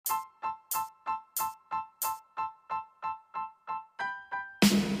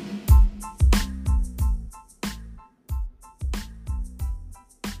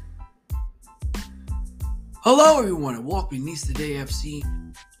Hello everyone and welcome to Nice Today FC.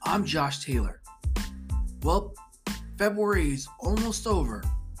 I'm Josh Taylor. Well, February is almost over,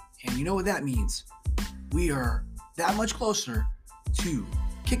 and you know what that means. We are that much closer to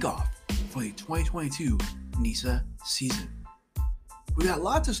kickoff for the 2022 NISA season. We got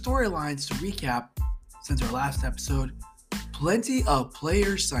lots of storylines to recap since our last episode, plenty of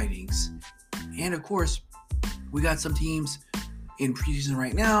player signings, and of course, we got some teams in preseason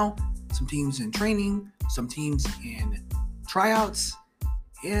right now, some teams in training, some teams in tryouts,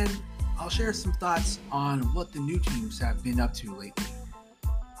 and I'll share some thoughts on what the new teams have been up to lately.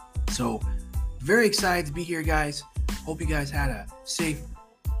 So, very excited to be here, guys. Hope you guys had a safe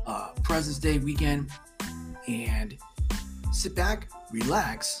President's Day weekend, and sit back,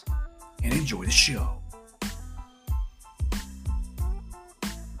 relax, and enjoy the show.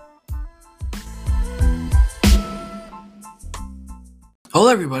 Hello,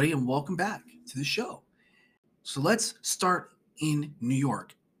 everybody, and welcome back to the show. So let's start in New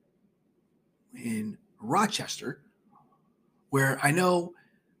York, in Rochester, where I know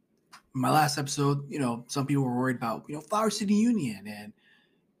in my last episode, some people were worried about, Flower City Union, and,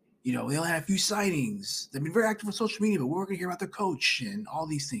 they only had a few sightings. They've been very active on social media, but we're going to hear about their coach and all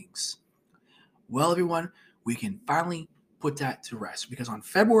these things. Well, everyone, we can finally put that to rest because on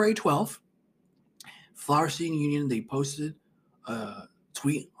February 12th, Flower City Union, they posted a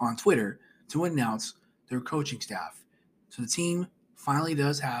tweet on Twitter to announce their coaching staff. So the team finally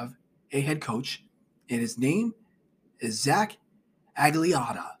does have a head coach, and his name is Zach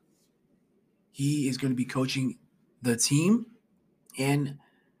Agliata. He is going to be coaching the team, and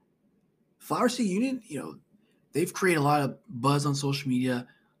Flower City Union, they've created a lot of buzz on social media.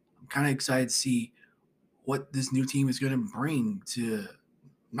 I'm kind of excited to see what this new team is going to bring to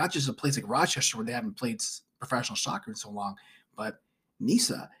not just a place like Rochester where they haven't played professional soccer in so long, but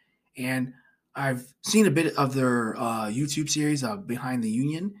NISA. And I've seen a bit of their YouTube series Behind the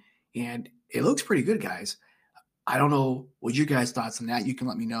Union, and it looks pretty good, guys. I don't know what your guys' thoughts on that. You can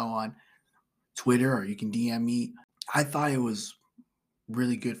let me know on Twitter or you can DM me. I thought it was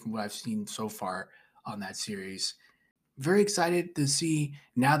really good from what I've seen so far on that series. Very excited to see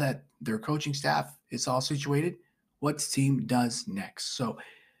now that their coaching staff is all situated, what the team does next. So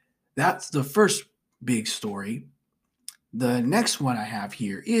that's the first big story. The next one I have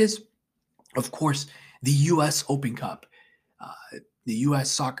here is, of course, the U.S. Open Cup. The U.S.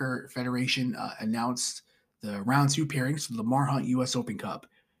 Soccer Federation announced the round 2 pairings for the Lamar Hunt U.S. Open Cup.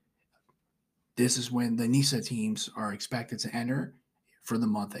 This is when the NISA teams are expected to enter for the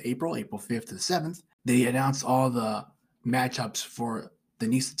month of April 5th to the 7th. They announced all the matchups for the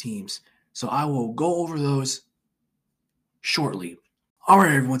NISA teams. So I will go over those shortly. All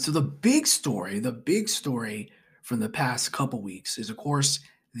right, everyone. So the big story from the past couple weeks is, of course,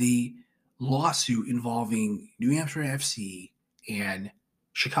 the lawsuit involving New Hampshire FC and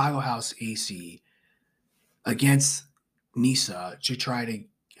Chicago House AC against NISA to try to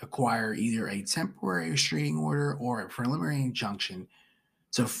acquire either a temporary restraining order or a preliminary injunction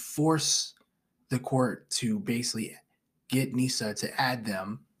to force the court to basically get NISA to add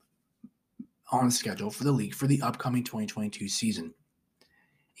them on the schedule for the league for the upcoming 2022 season.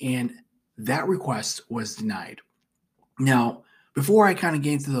 And that request was denied. Now, before I kind of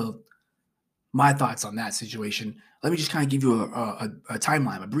get into my thoughts on that situation, let me just kind of give you a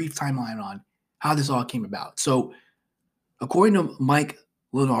timeline, a brief timeline on how this all came about. So, according to Mike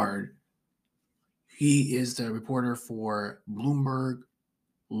Leonard, he is the reporter for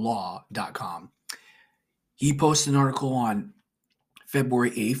BloombergLaw.com. He posted an article on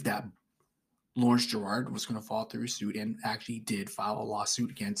February 8th that Lawrence Gerard was going to follow through suit and actually did file a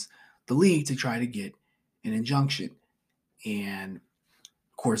lawsuit against the league to try to get an injunction. And,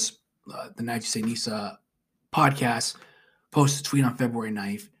 of course, the Night You Say NISA podcast posted a tweet on February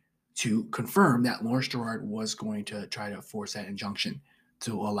 9th to confirm that Lawrence Gerard was going to try to force that injunction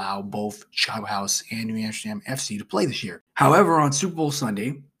to allow both Chicago House and New Amsterdam FC to play this year. However, on Super Bowl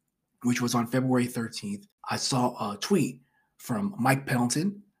Sunday, which was on February 13th, I saw a tweet from Mike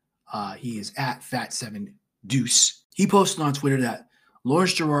Pendleton. He is at Fat7Deuce. He posted on Twitter that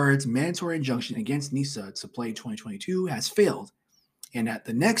Lawrence Gerard's mandatory injunction against NISA to play 2022 has failed, and that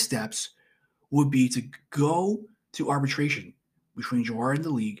the next steps would be to go to arbitration between Gerard and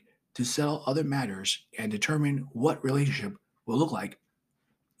the league to settle other matters and determine what relationship will look like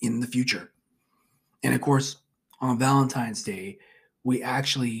in the future. And of course, on Valentine's Day, we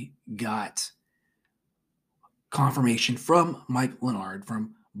actually got confirmation from Mike Leonard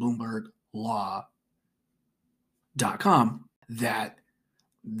from BloombergLaw.com that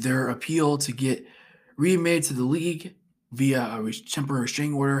their appeal to get remade to the league via a temporary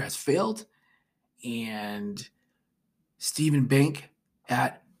restraining order has failed, and Stephen Bank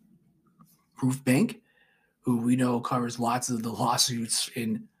at Proof Bank, who we know covers lots of the lawsuits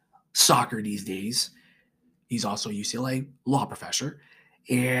in soccer these days. He's also a UCLA law professor.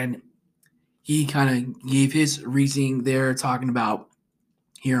 And he kind of gave his reasoning there, talking about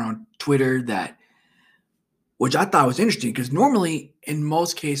here on Twitter that, which I thought was interesting, because normally in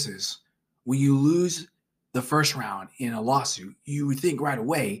most cases, when you lose the first round in a lawsuit, you would think right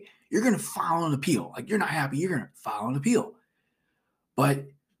away you're going to file an appeal. Like, you're not happy, you're going to file an appeal. But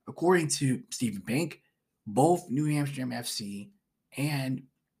according to Stephen Bank, both New Amsterdam FC and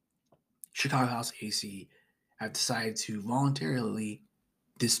Chicago House AC have decided to voluntarily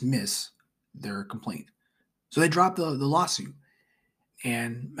dismiss their complaint. So they dropped the lawsuit.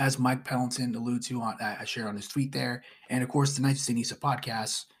 And as Mike Pendleton alluded to, I shared on his tweet there, and of course the Knights of St. Nisa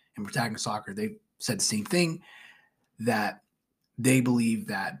podcast and Protagonist Soccer, they said the same thing, that they believe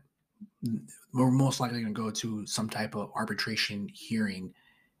that we're most likely going to go to some type of arbitration hearing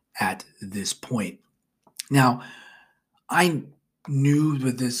at this point. Now, I knew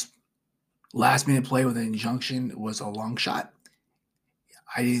that this last-minute play with an injunction was a long shot.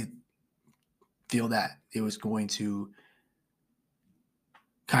 I didn't feel that it was going to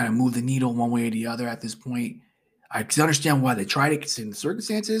kind of move the needle one way or the other at this point. I can understand why they tried it considering the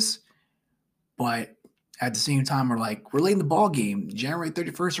circumstances, but at the same time, we're late in the ball game. January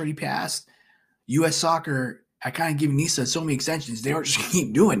 31st already passed. U.S. Soccer had kind of given Nisa so many extensions. They were just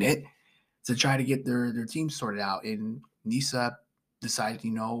keep doing it to try to get their team sorted out. And Nisa decided,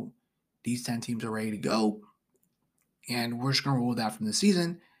 these 10 teams are ready to go, and we're just going to roll with that from the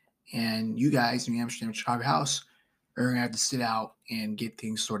season. And you guys, New Amsterdam, Chicago House, are going to have to sit out and get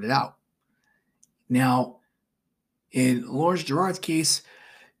things sorted out. Now, in Lawrence Gerard's case,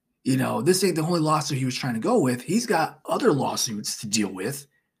 this ain't the only lawsuit he was trying to go with. He's got other lawsuits to deal with,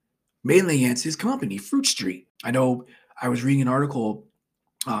 mainly against his company, Fruit Street. I know I was reading an article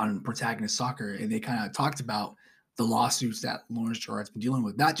on Protagonist Soccer, and they kind of talked about the lawsuits that Lawrence Gerard's been dealing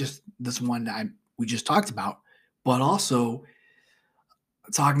with, not just this one that we just talked about, but also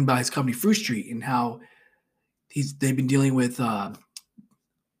talking about his company, Fruit Street, and how they've been dealing with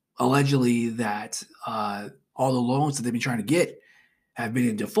allegedly that all the loans that they've been trying to get have been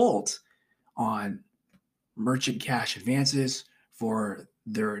in default on merchant cash advances for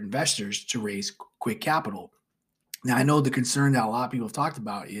their investors to raise quick capital. Now, I know the concern that a lot of people have talked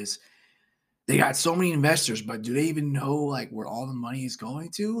about is they got so many investors, but do they even know where all the money is going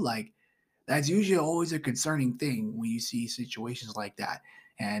to? That's usually always a concerning thing when you see situations like that.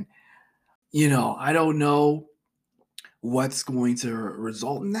 And, I don't know what's going to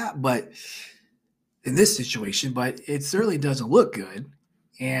result in that, but in this situation, but it certainly doesn't look good.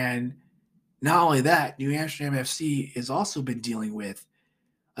 And not only that, New Amsterdam FC has also been dealing with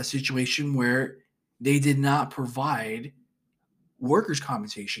a situation where they did not provide workers'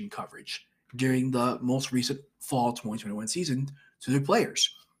 compensation coverage during the most recent fall 2021 season to their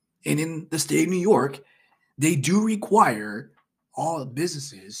players. And in the state of New York, they do require all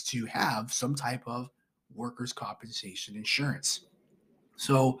businesses to have some type of workers' compensation insurance.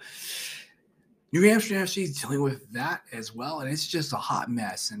 So New Amsterdam FC is dealing with that as well, and it's just a hot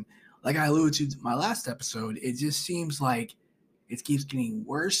mess. And like I alluded to in my last episode, it just seems like it keeps getting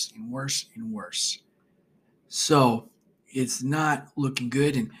worse and worse and worse. So it's not looking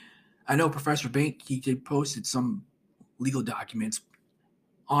good. And I know Professor Bank, he did posted some legal documents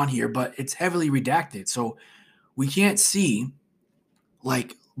on here, but it's heavily redacted. So we can't see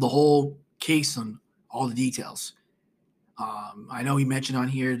the whole case on all the details. I know he mentioned on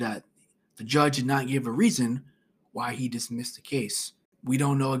here that the judge did not give a reason why he dismissed the case. We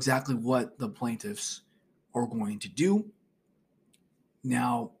don't know exactly what the plaintiffs are going to do.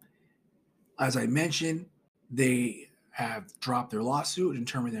 Now, as I mentioned, they have dropped their lawsuit and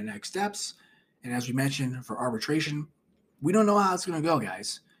determined their next steps. And as we mentioned, for arbitration, we don't know how it's going to go,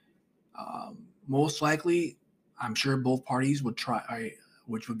 guys. Most likely, I'm sure both parties would try,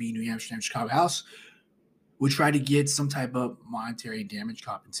 which would be New Amsterdam, Chicago House, would try to get some type of monetary damage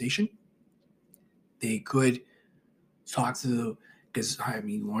compensation. They could talk to, because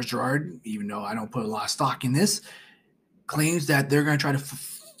Lawrence Gerard, even though I don't put a lot of stock in this, claims that they're going to try to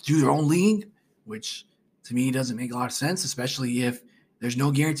do their own league, which to me doesn't make a lot of sense, especially if there's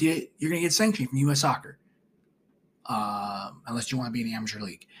no guarantee that you're going to get sanctioned from U.S. Soccer, unless you want to be in the amateur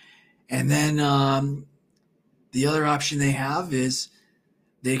league. And then the other option they have is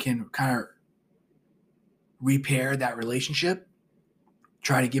they can kind of repair that relationship,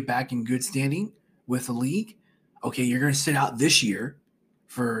 try to get back in good standing with the league. Okay, you're going to sit out this year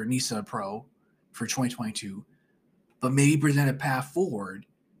for Nisa Pro for 2022, but maybe present a path forward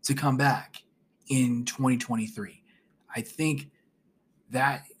to come back in 2023. I think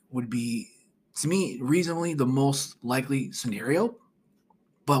that would be, to me, reasonably the most likely scenario.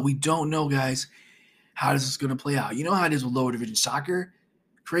 But we don't know, guys, how this is going to play out. You know how it is with lower division soccer.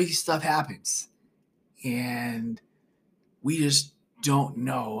 Crazy stuff happens. And we just don't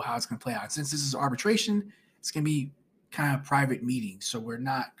know how it's going to play out. Since this is arbitration, it's going to be kind of private meetings. So we're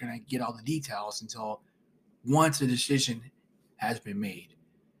not going to get all the details until once a decision has been made.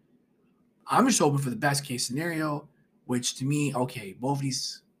 I'm just hoping for the best case scenario, which to me, okay, both of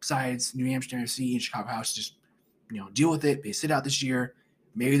these sides, New Amsterdam FC and Chicago House, just deal with it. They sit out this year.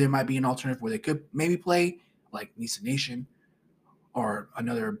 Maybe there might be an alternative where they could maybe play like Nisa Nation or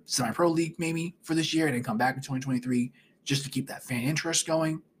another semi-pro league maybe for this year and then come back in 2023 just to keep that fan interest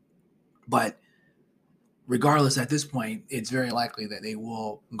going. But regardless, at this point, it's very likely that they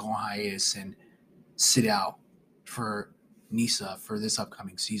will go on hiatus and sit out for Nisa for this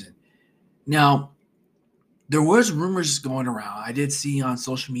upcoming season. Now, there was rumors going around. I did see on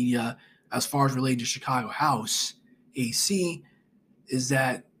social media as far as related to Chicago House AC is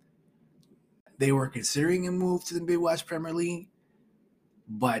that they were considering a move to the Midwest Premier League.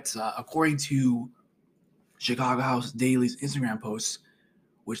 But according to Chicago House Daily's Instagram posts,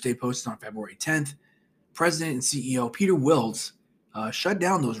 which they posted on February 10th, President and CEO Peter Wilds shut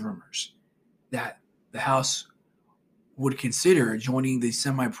down those rumors that the House would consider joining the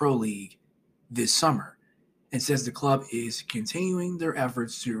Semi-Pro League this summer, and says the club is continuing their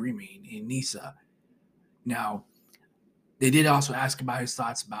efforts to remain in Nisa. Now, they did also ask about his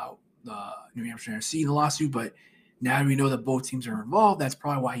thoughts about the New Amsterdam FC in the lawsuit, but now that we know that both teams are involved, that's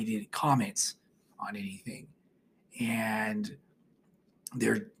probably why he didn't comment on anything. And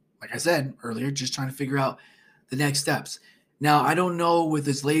they're, like I said earlier, just trying to figure out the next steps. Now, I don't know with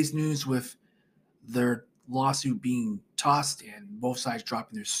this latest news with their lawsuit being tossed and both sides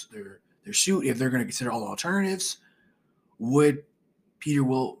dropping their suit, if they're going to consider all the alternatives. Would Peter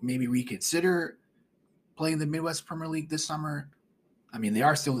will maybe reconsider playing the Midwest Premier League this summer? I mean, they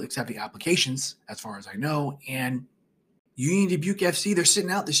are still accepting applications as far as I know. And Union Dubuque FC, they're sitting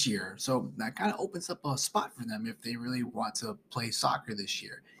out this year. So that kind of opens up a spot for them if they really want to play soccer this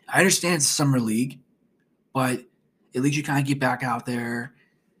year. I understand it's summer league, but at least you kind of get back out there,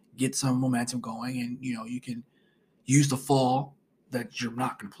 get some momentum going, and, you can use the fall that you're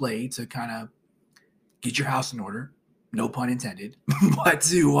not going to play to kind of get your house in order. No pun intended. But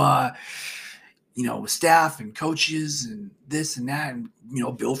to, staff and coaches and this and that and,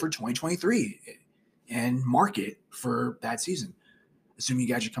 build for 2023 and market for that season, assuming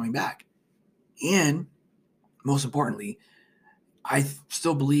you guys are coming back. And most importantly, I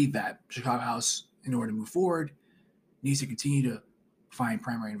still believe that Chicago House, in order to move forward, needs to continue to find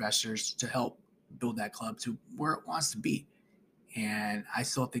primary investors to help build that club to where it wants to be. And I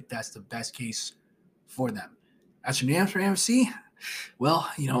still think that's the best case for them. As for New Amsterdam FC, well,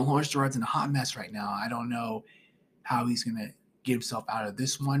 Lawrence Gerard's in a hot mess right now. I don't know how he's going to get himself out of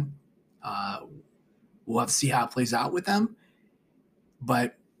this one. We'll have to see how it plays out with them.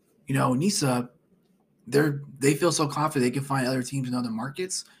 But, Nisa, they feel so confident they can find other teams in other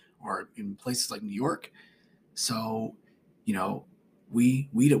markets or in places like New York. So, we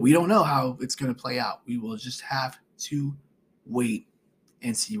don't know how it's going to play out. We will just have to wait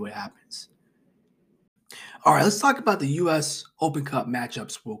and see what happens. All right, let's talk about the U.S. Open Cup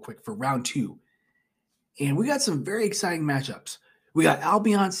matchups real quick for round 2. And we got some very exciting matchups. We got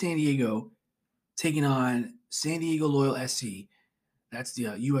Albion San Diego taking on San Diego Loyal SC. That's the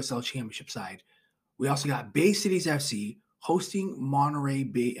USL Championship side. We also got Bay Cities FC hosting Monterey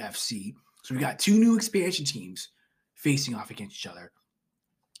Bay FC. So we got 2 new expansion teams facing off against each other.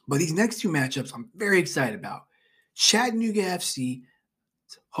 But these next 2 matchups I'm very excited about. Chattanooga FC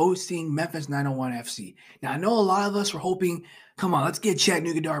hosting Memphis 901 FC. Now, I know a lot of us were hoping, come on, let's get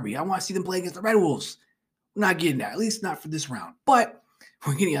Chattanooga Derby. I want to see them play against the Red Wolves. We're not getting that, at least not for this round. But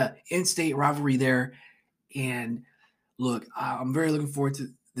we're getting an in-state rivalry there. And look, I'm very looking forward to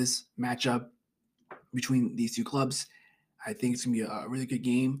this matchup between these 2 clubs. I think it's going to be a really good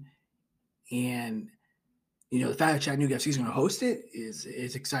game. And, the fact that Chattanooga FC is going to host it is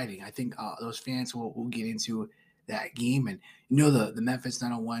exciting. I think those fans will get into that game. And, the Memphis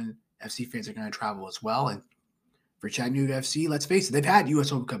 901 FC fans are going to travel as well. And for Chattanooga FC, let's face it, they've had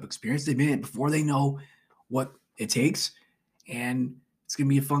U.S. Open Cup experience. They've been in it before. They know what it takes. And it's going to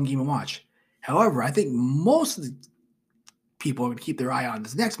be a fun game to watch. However, I think most of the people are going to keep their eye on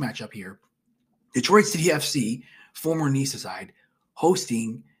this next matchup here. Detroit City FC, former Nisa side,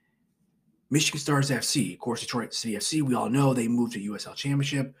 hosting Michigan Stars FC. Of course, Detroit City FC, we all know they moved to USL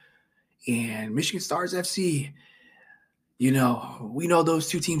Championship. And Michigan Stars FC, we know those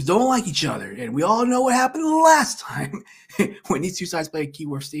two teams don't like each other, and we all know what happened the last time when these two sides played at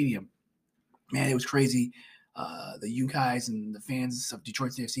Keyworth Stadium. Man, it was crazy. The Yunkais and the fans of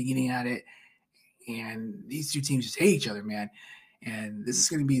Detroit CFC getting at it, and these two teams just hate each other, man. And this is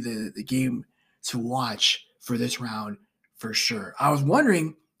going to be the game to watch for this round for sure. I was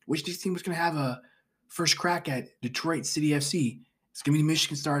wondering which these teams was going to have a first crack at Detroit City FC. It's going to be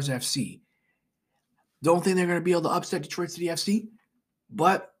Michigan Stars FC. Don't think they're going to be able to upset Detroit City FC,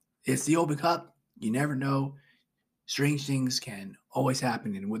 but it's the Open Cup. You never know. Strange things can always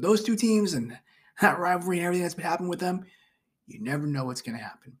happen. And with those two teams and that rivalry and everything that's been happening with them, you never know what's going to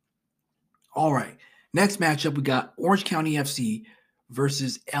happen. All right. Next matchup, we got Orange County FC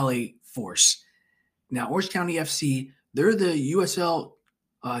versus LA Force. Now, Orange County FC, they're the USL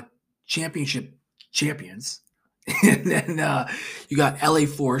championship champions. And then you got LA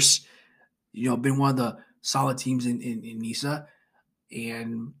Force, been one of the solid teams in NISA.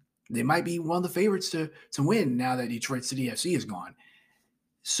 And they might be one of the favorites to win now that Detroit City FC is gone.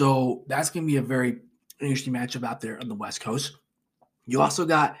 So that's going to be a very interesting matchup out there on the West Coast. You also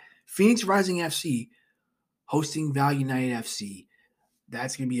got Phoenix Rising FC hosting Valley United FC.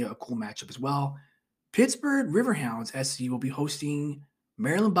 That's going to be a cool matchup as well. Pittsburgh Riverhounds SC will be hosting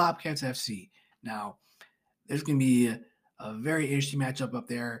Maryland Bobcats FC. Now, there's going to be a very interesting matchup up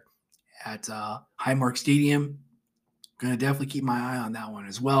there at Highmark Stadium. Going to definitely keep my eye on that one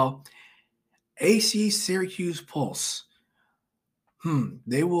as well. AC Syracuse Pulse.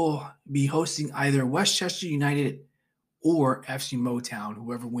 They will be hosting either Westchester United or FC Motown,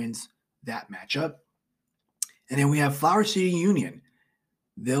 whoever wins that matchup. And then we have Flower City Union.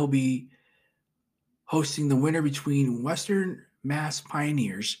 They'll be hosting the winner between Western Mass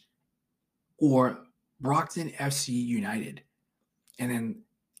Pioneers or Brockton FC United. And then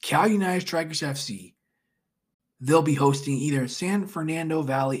Cal United Strikers FC, they'll be hosting either San Fernando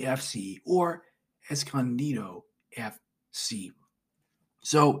Valley FC or Escondido FC.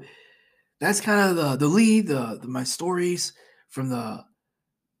 So that's kind of the lead, my stories from the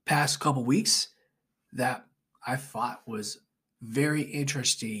past couple weeks that I thought was very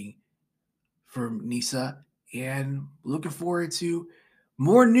interesting from NISA, and looking forward to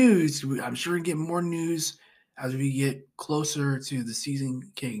more news. I'm sure we get more news as we get closer to the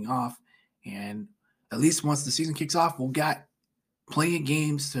season kicking off. And at least once the season kicks off, we'll got plenty of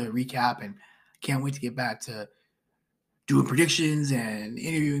games to recap, and can't wait to get back to doing predictions and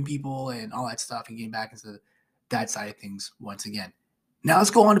interviewing people and all that stuff and getting back into that side of things once again. Now let's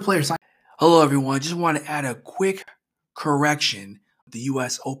go on to player sign. Hello, everyone. Just want to add a quick correction. The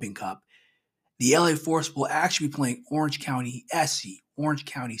U.S. Open Cup. The LA Force will actually be playing Orange County SC, Orange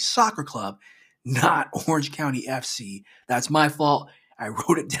County Soccer Club, not Orange County FC. That's my fault. I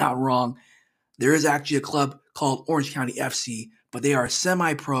wrote it down wrong. There is actually a club called Orange County FC, but they are a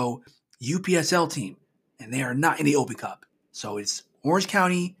semi-pro UPSL team, and they are not in the Open Cup. So it's Orange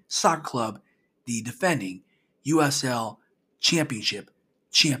County Soccer Club, the defending USL Championship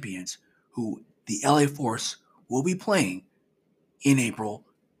champions, who the LA Force will be playing in April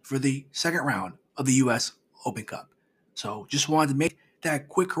for the second round of the U.S. Open Cup. So just wanted to make that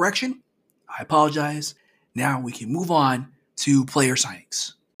quick correction. I apologize. Now we can move on to player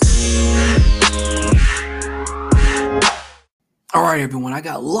signings. All right, everyone. I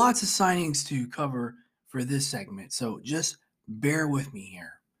got lots of signings to cover for this segment, so just bear with me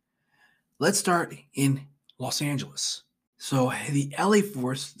here. Let's start in Los Angeles. So the LA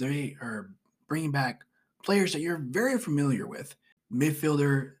Force, they are bringing back players that you're very familiar with.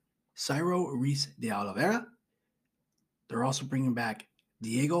 Midfielder Ciro Ruiz de Oliveira. They're also bringing back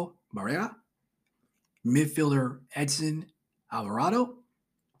Diego Barrera. Midfielder Edson Alvarado.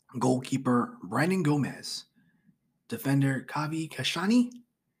 Goalkeeper Brandon Gomez. Defender Kavi Kashani.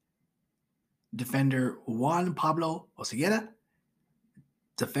 Defender Juan Pablo Oseguera.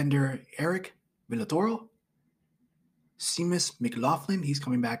 Defender Eric Villatoro. Seamus McLaughlin, he's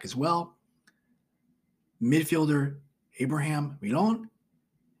coming back as well. Midfielder Abraham Milon.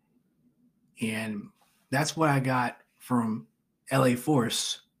 And that's what I got from LA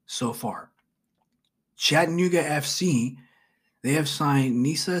Force so far. Chattanooga FC, they have signed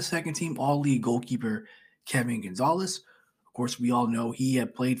NISA second team all-league goalkeeper Kevin Gonzalez. Of course, we all know he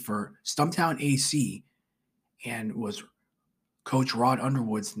had played for Stumptown AC and was Coach Rod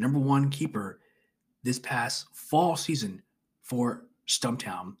Underwood's number one keeper this past fall season for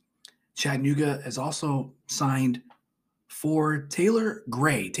Stumptown. Chattanooga has also signed for Taylor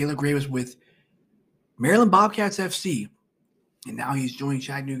Gray. Taylor Gray was with Maryland Bobcats FC, and now he's joining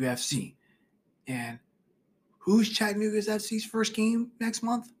Chattanooga FC. And who's Chattanooga FC's first game next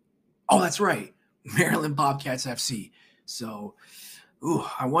month? Oh, that's right, Maryland Bobcats FC. So,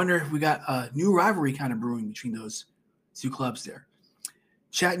 I wonder if we got a new rivalry kind of brewing between those two clubs there.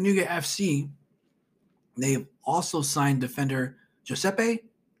 Chattanooga FC, they have also signed defender Giuseppe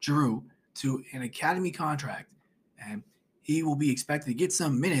Giroux to an academy contract, and he will be expected to get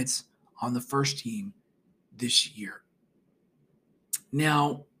some minutes on the first team this year.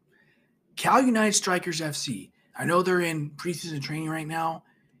 Now, Cal United Strikers FC, I know they're in preseason training right now,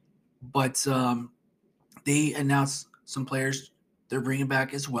 but they announced some players they're bringing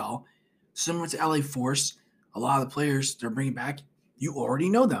back as well. Similar to LA Force, a lot of the players they're bringing back, you already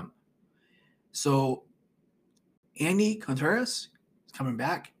know them. So Andy Contreras is coming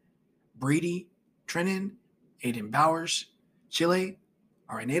back. Brady Trennan, Aiden Bowers, Chile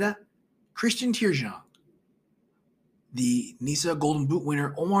Araneda, Christian Tirjan. The Nisa Golden Boot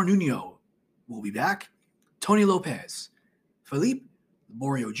winner Omar Nuno will be back. Tony Lopez, Felipe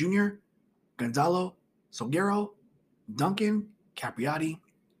Borio Jr., Gonzalo Salguero, Duncan Capriati,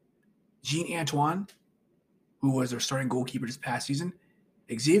 Jean Antoine, who was their starting goalkeeper this past season,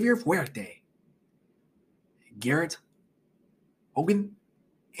 Xavier Fuerte, Garrett Hogan,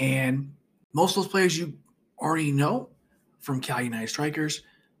 and most of those players you already know from Cal United Strikers.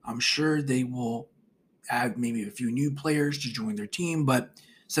 I'm sure they will add maybe a few new players to join their team, but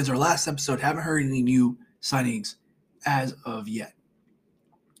since our last episode, haven't heard any new signings as of yet.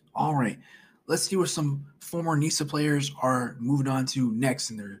 All right, let's see what some former NISA players are moving on to next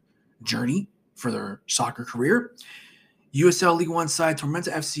in their journey for their soccer career. USL League One side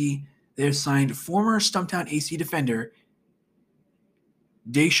Tormenta FC, they have signed former Stumptown AC defender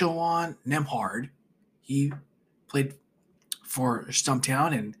Deshaun Nemhard. He played for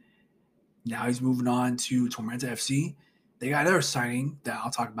Stumptown and now he's moving on to Tormenta FC. They got another signing that I'll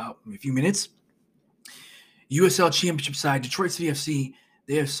talk about in a few minutes. USL Championship side Detroit City FC,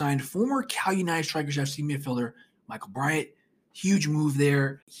 they have signed former Cal United Strikers FC midfielder Michael Bryant. Huge move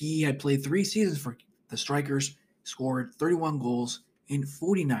there. He had played 3 seasons for the Strikers, scored 31 goals in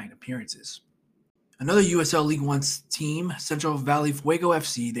 49 appearances. Another USL League One team, Central Valley Fuego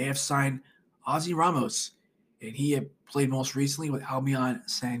FC, they have signed Ozzy Ramos, and he had played most recently with Albion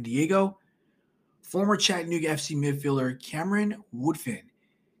San Diego. Former Chattanooga FC midfielder Cameron Woodfin,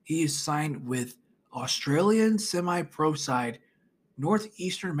 he is signed with Australian semi-pro side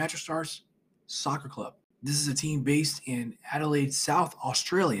Northeastern MetroStars Soccer Club. This is a team based in Adelaide, South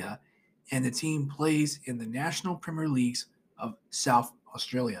Australia, and the team plays in the National Premier Leagues of South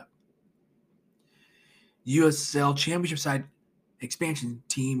Australia. USL Championship side expansion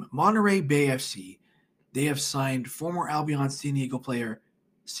team Monterey Bay FC, they have signed former Albion San Diego player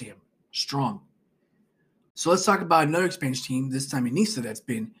Sam Strong. So let's talk about another expansion team, this time in NISA, that's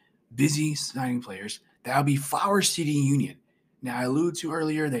been busy signing players. That would be Flower City Union. Now, I alluded to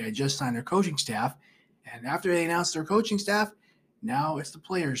earlier, they had just signed their coaching staff, and after they announced their coaching staff, now it's the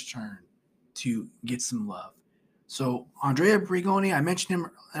players' turn to get some love. So Andrea Brigoni, I mentioned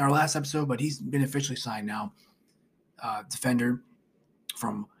him in our last episode, but he's been officially signed now, defender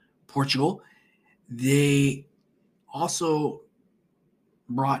from Portugal. They also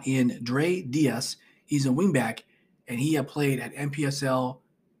brought in Dre Diaz. He's a wingback, and he had played at NPSL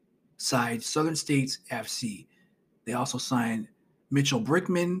side Southern States FC. They also signed Mitchell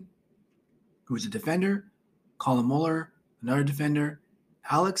Brickman, who's a defender, Colin Muller, another defender,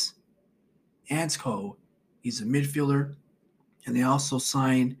 Alex Ansco, he's a midfielder, and they also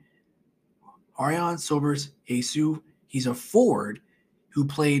signed Ariane Sobers Asu. He's a forward who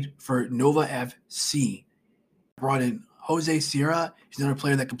played for Nova FC. Brought in Jose Sierra. He's another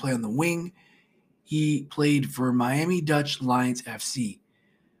player that can play on the wing. He played for Miami Dutch Lions FC.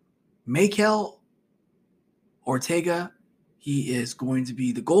 Mikel Ortega, he is going to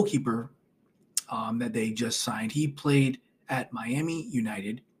be the goalkeeper that they just signed. He played at Miami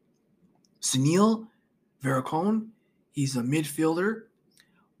United. Sunil Veracone, he's a midfielder.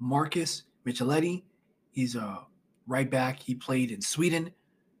 Marcus Micheletti, he's a right back. He played in Sweden.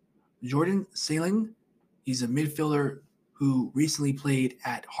 Jordan Sailing, he's a midfielder who recently played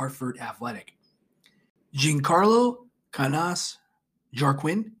at Hartford Athletic. Giancarlo Canas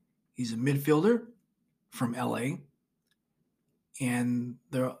Jarquin, he's a midfielder from LA. And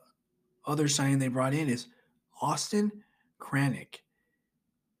the other signing they brought in is Austin Kranick.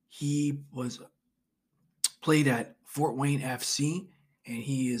 He played at Fort Wayne FC, and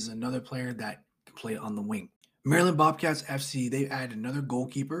he is another player that can play on the wing. Maryland Bobcats FC, they added another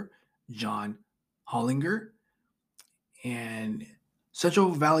goalkeeper, John Hollinger. And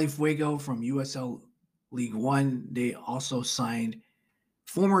Central Valley Fuego from USL League One, they also signed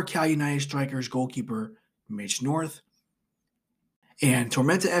former Cal United Strikers goalkeeper Mitch North. And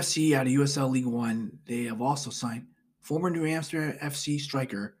Tormenta FC out of USL League One, they have also signed former New Amsterdam FC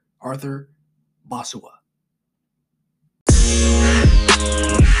striker Arthur Bosua.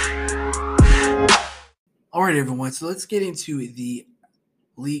 All right, everyone. So let's get into the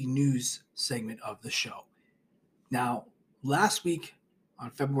league news segment of the show. Now, last week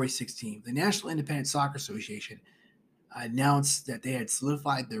on February 16th, the National Independent Soccer Association announced that they had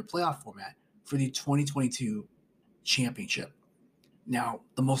solidified their playoff format for the 2022 championship. Now,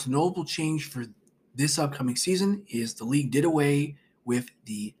 the most notable change for this upcoming season is the league did away with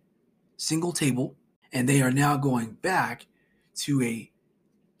the single table, and they are now going back to a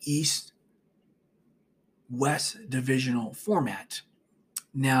East-West divisional format.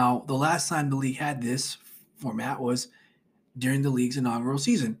 Now, the last time the league had this format was during the league's inaugural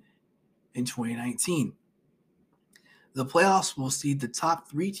season in 2019. The playoffs will seed the top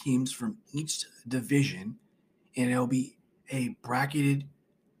 3 teams from each division, and it'll be a bracketed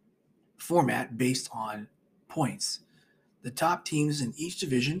format based on points. The top teams in each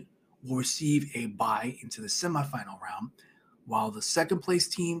division will receive a bye into the semifinal round, while the second place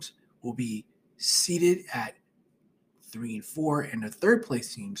teams will be seeded at 3 and 4, and the third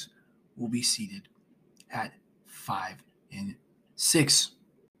place teams will be seeded at 5 and 6.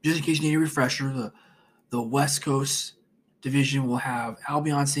 Just in case you need a refresher, the West Coast division will have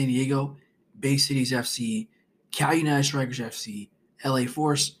Albion San Diego, Bay Cities FC, Cal United Strikers FC, LA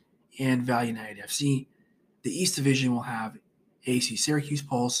Force, and Valley United FC. The East Division will have AC Syracuse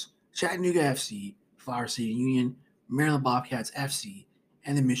Pulse, Chattanooga FC, Flower City Union, Maryland Bobcats FC,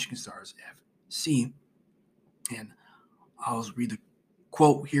 and the Michigan Stars FC. And I'll read the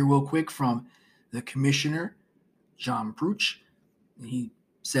quote here real quick from the commissioner, John Pruch. He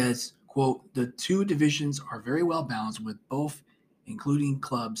says, quote, "The 2 divisions are very well balanced, with both including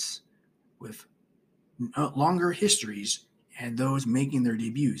clubs with longer histories and those making their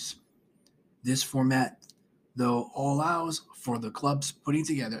debuts. This format, though, allows for the clubs putting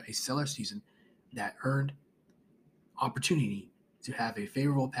together a stellar season that earned opportunity to have a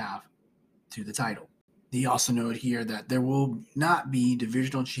favorable path to the title." He also noted here that there will not be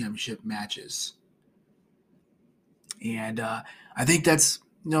divisional championship matches. And I think that's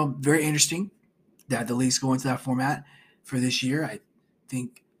very interesting that the league's going to that format for this year. I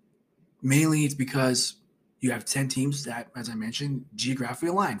think mainly it's because you have 10 teams that, as I mentioned, geographically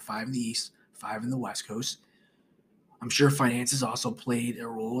aligned, 5 in the East, 5 in the West Coast. I'm sure finances also played a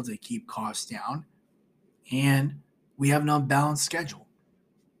role to keep costs down. And we have an unbalanced schedule.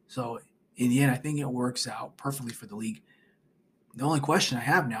 So in the end, I think it works out perfectly for the league. The only question I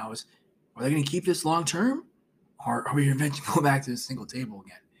have now is, are they going to keep this long term? Or are we eventually going back to the single table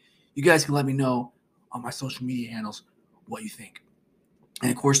again? You guys can let me know on my social media handles what you think.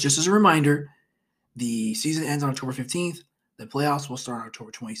 And of course, just as a reminder, the season ends on October 15th. The playoffs will start on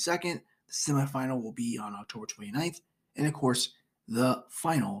October 22nd. The semifinal will be on October 29th. And of course, the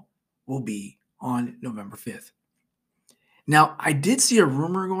final will be on November 5th. Now, I did see a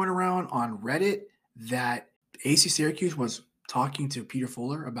rumor going around on Reddit that AC Syracuse was talking to Peter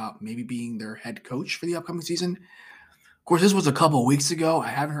Fuller about maybe being their head coach for the upcoming season. Of course, this was a couple of weeks ago. I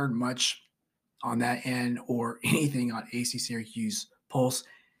haven't heard much on that end or anything on AC Syracuse Pulse.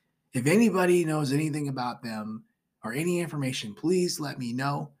 If anybody knows anything about them or any information, please let me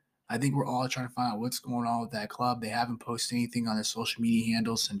know. I think we're all trying to find out what's going on with that club. They haven't posted anything on their social media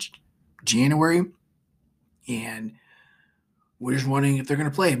handles since January. And we're just wondering if they're going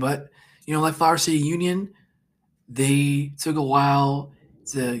to play. But, like Flower City Union, they took a while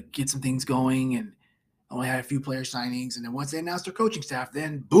to get some things going and only had a few player signings. And then once they announced their coaching staff,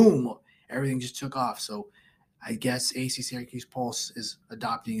 then boom, everything just took off. So I guess AC Syracuse Pulse is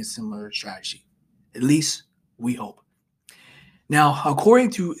adopting a similar strategy. At least we hope. Now,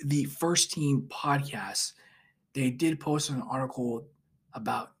 according to the First Team podcast, they did post an article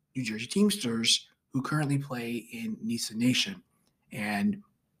about New Jersey Teamsters who currently play in NISA Nation. And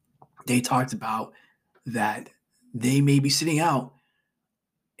they talked about that they may be sitting out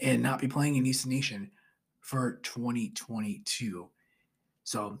and not be playing in NISA Nation for 2022.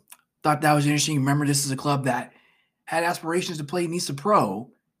 So thought that was interesting. Remember, this is a club that had aspirations to play NISA Pro,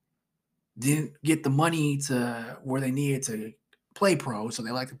 didn't get the money to where they needed to play pro, so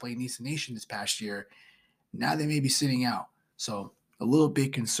they like to play NISA Nation this past year. Now they may be sitting out. So a little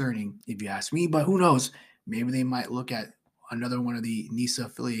bit concerning if you ask me, but who knows? Maybe they might look at another one of the NISA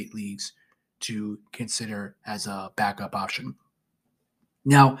affiliate leagues to consider as a backup option.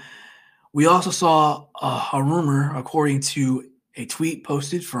 Now, we also saw a rumor, according to a tweet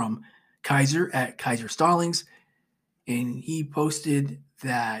posted from Kaiser at Kaiser Stallings, and he posted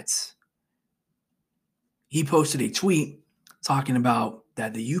a tweet talking about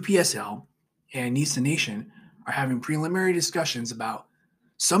that the UPSL and NISA Nation are having preliminary discussions about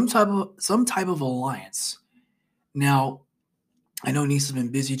some type of alliance. Now, I know NISA's been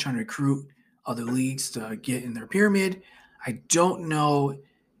busy trying to recruit other leagues to get in their pyramid. I don't know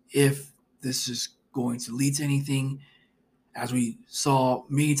if this is going to lead to anything. As we saw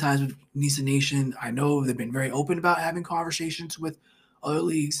many times with NISA Nation, I know they've been very open about having conversations with other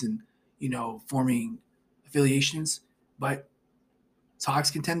leagues and, forming affiliations, but talks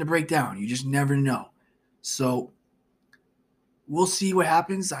can tend to break down. You just never know. So we'll see what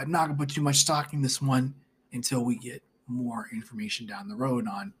happens. I'm not going to put too much stock in this one until we get more information down the road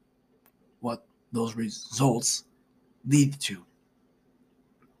on what those results lead to.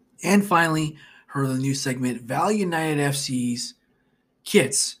 And finally, heard the new segment, Valley United FC's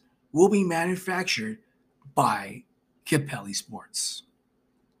kits will be manufactured by Capelli Sports.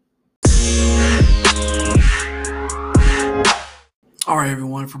 All right,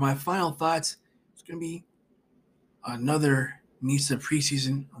 everyone, for my final thoughts, it's going to be another NISA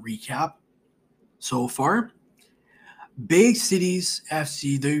preseason recap. So far, Bay Cities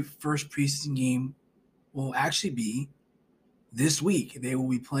FC, their first preseason game will actually be this week. They will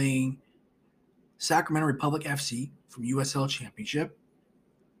be playing Sacramento Republic FC from USL Championship.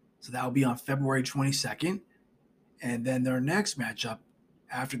 So that will be on February 22nd. And then their next matchup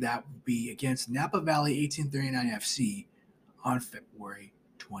after that will be against Napa Valley 1839 FC on February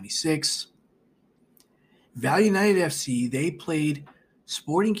 26th. Valley United FC, they played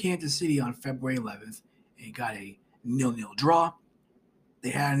Sporting Kansas City on February 11th and got a 0-0 draw.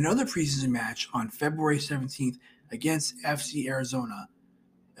 They had another preseason match on February 17th against FC Arizona.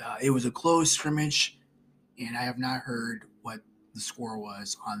 It was a close scrimmage, and I have not heard what the score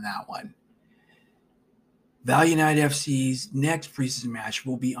was on that one. Valley United FC's next preseason match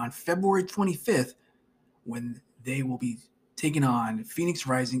will be on February 25th when they will be taking on Phoenix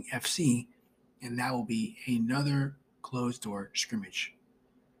Rising FC, and that will be another closed-door scrimmage.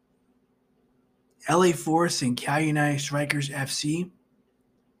 LA Force and Cal United Strikers FC,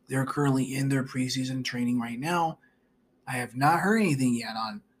 they're currently in their preseason training right now. I have not heard anything yet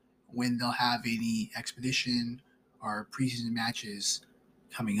on when they'll have any expedition or preseason matches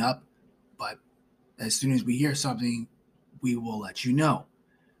coming up, but as soon as we hear something, we will let you know.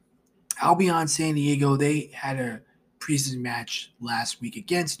 Albion San Diego, they had a preseason match last week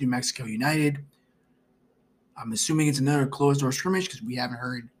against New Mexico United. I'm assuming it's another closed-door scrimmage because we haven't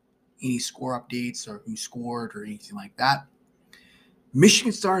heard any score updates or who scored or anything like that.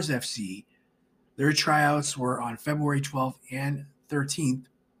 Michigan Stars FC, their tryouts were on February 12th and 13th.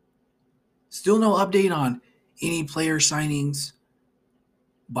 Still no update on any player signings,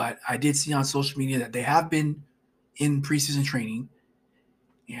 but I did see on social media that they have been in preseason training,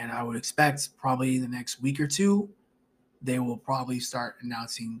 and I would expect probably the next week or two, they will probably start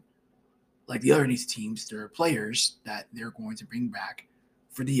announcing, like the other NISA teams, their players that they're going to bring back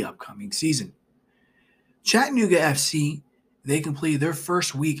for the upcoming season. Chattanooga FC, they completed their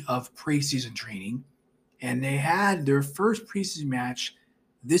first week of preseason training, and they had their first preseason match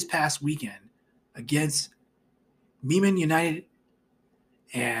this past weekend against Beeman United.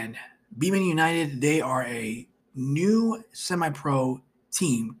 And Beeman United, they are a new semi-pro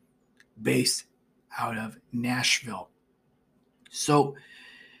team based out of Nashville. So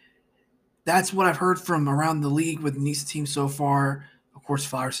that's what I've heard from around the league with the NISA team so far. Of course,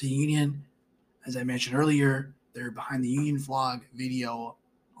 Flower City Union, as I mentioned earlier, their Behind the Union vlog video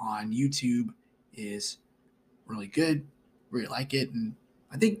on YouTube is really good. Really like it. And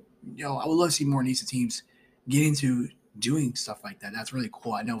I think, I would love to see more NISA teams get into doing stuff like that. That's really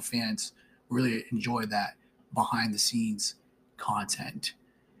cool. I know fans really enjoy that behind the scenes content.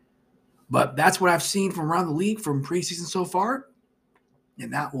 But that's what I've seen from around the league from preseason so far.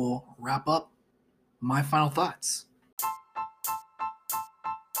 And that will wrap up my final thoughts.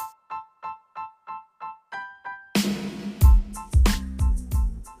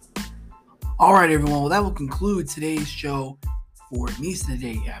 All right, everyone. Well, that will conclude today's show for NISA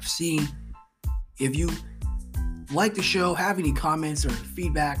Today FC. If you like the show, have any comments or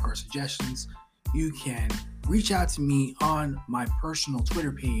feedback or suggestions, you can reach out to me on my personal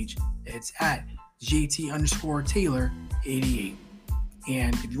Twitter page. It's at JT_Taylor88.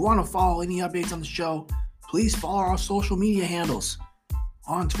 And if you want to follow any updates on the show, please follow our social media handles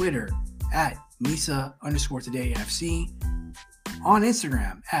on Twitter at NISA_TodayFC, on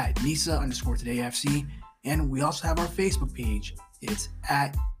Instagram at NISA_TodayFC, and we also have our Facebook page. It's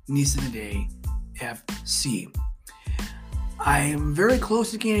at NISA Today FC. I am very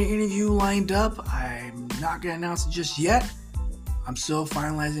close to getting an interview lined up. I'm not going to announce it just yet. I'm still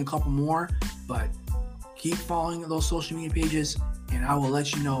finalizing a couple more, but keep following those social media pages, and I will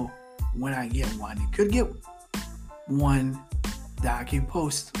let you know when I get one. It could get one that I can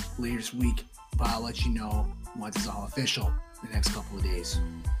post later this week, but I'll let you know once it's all official in the next couple of days.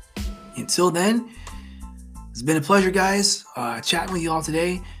 Until then, it's been a pleasure, guys, chatting with you all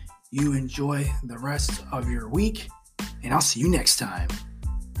today. You enjoy the rest of your week, and I'll see you next time.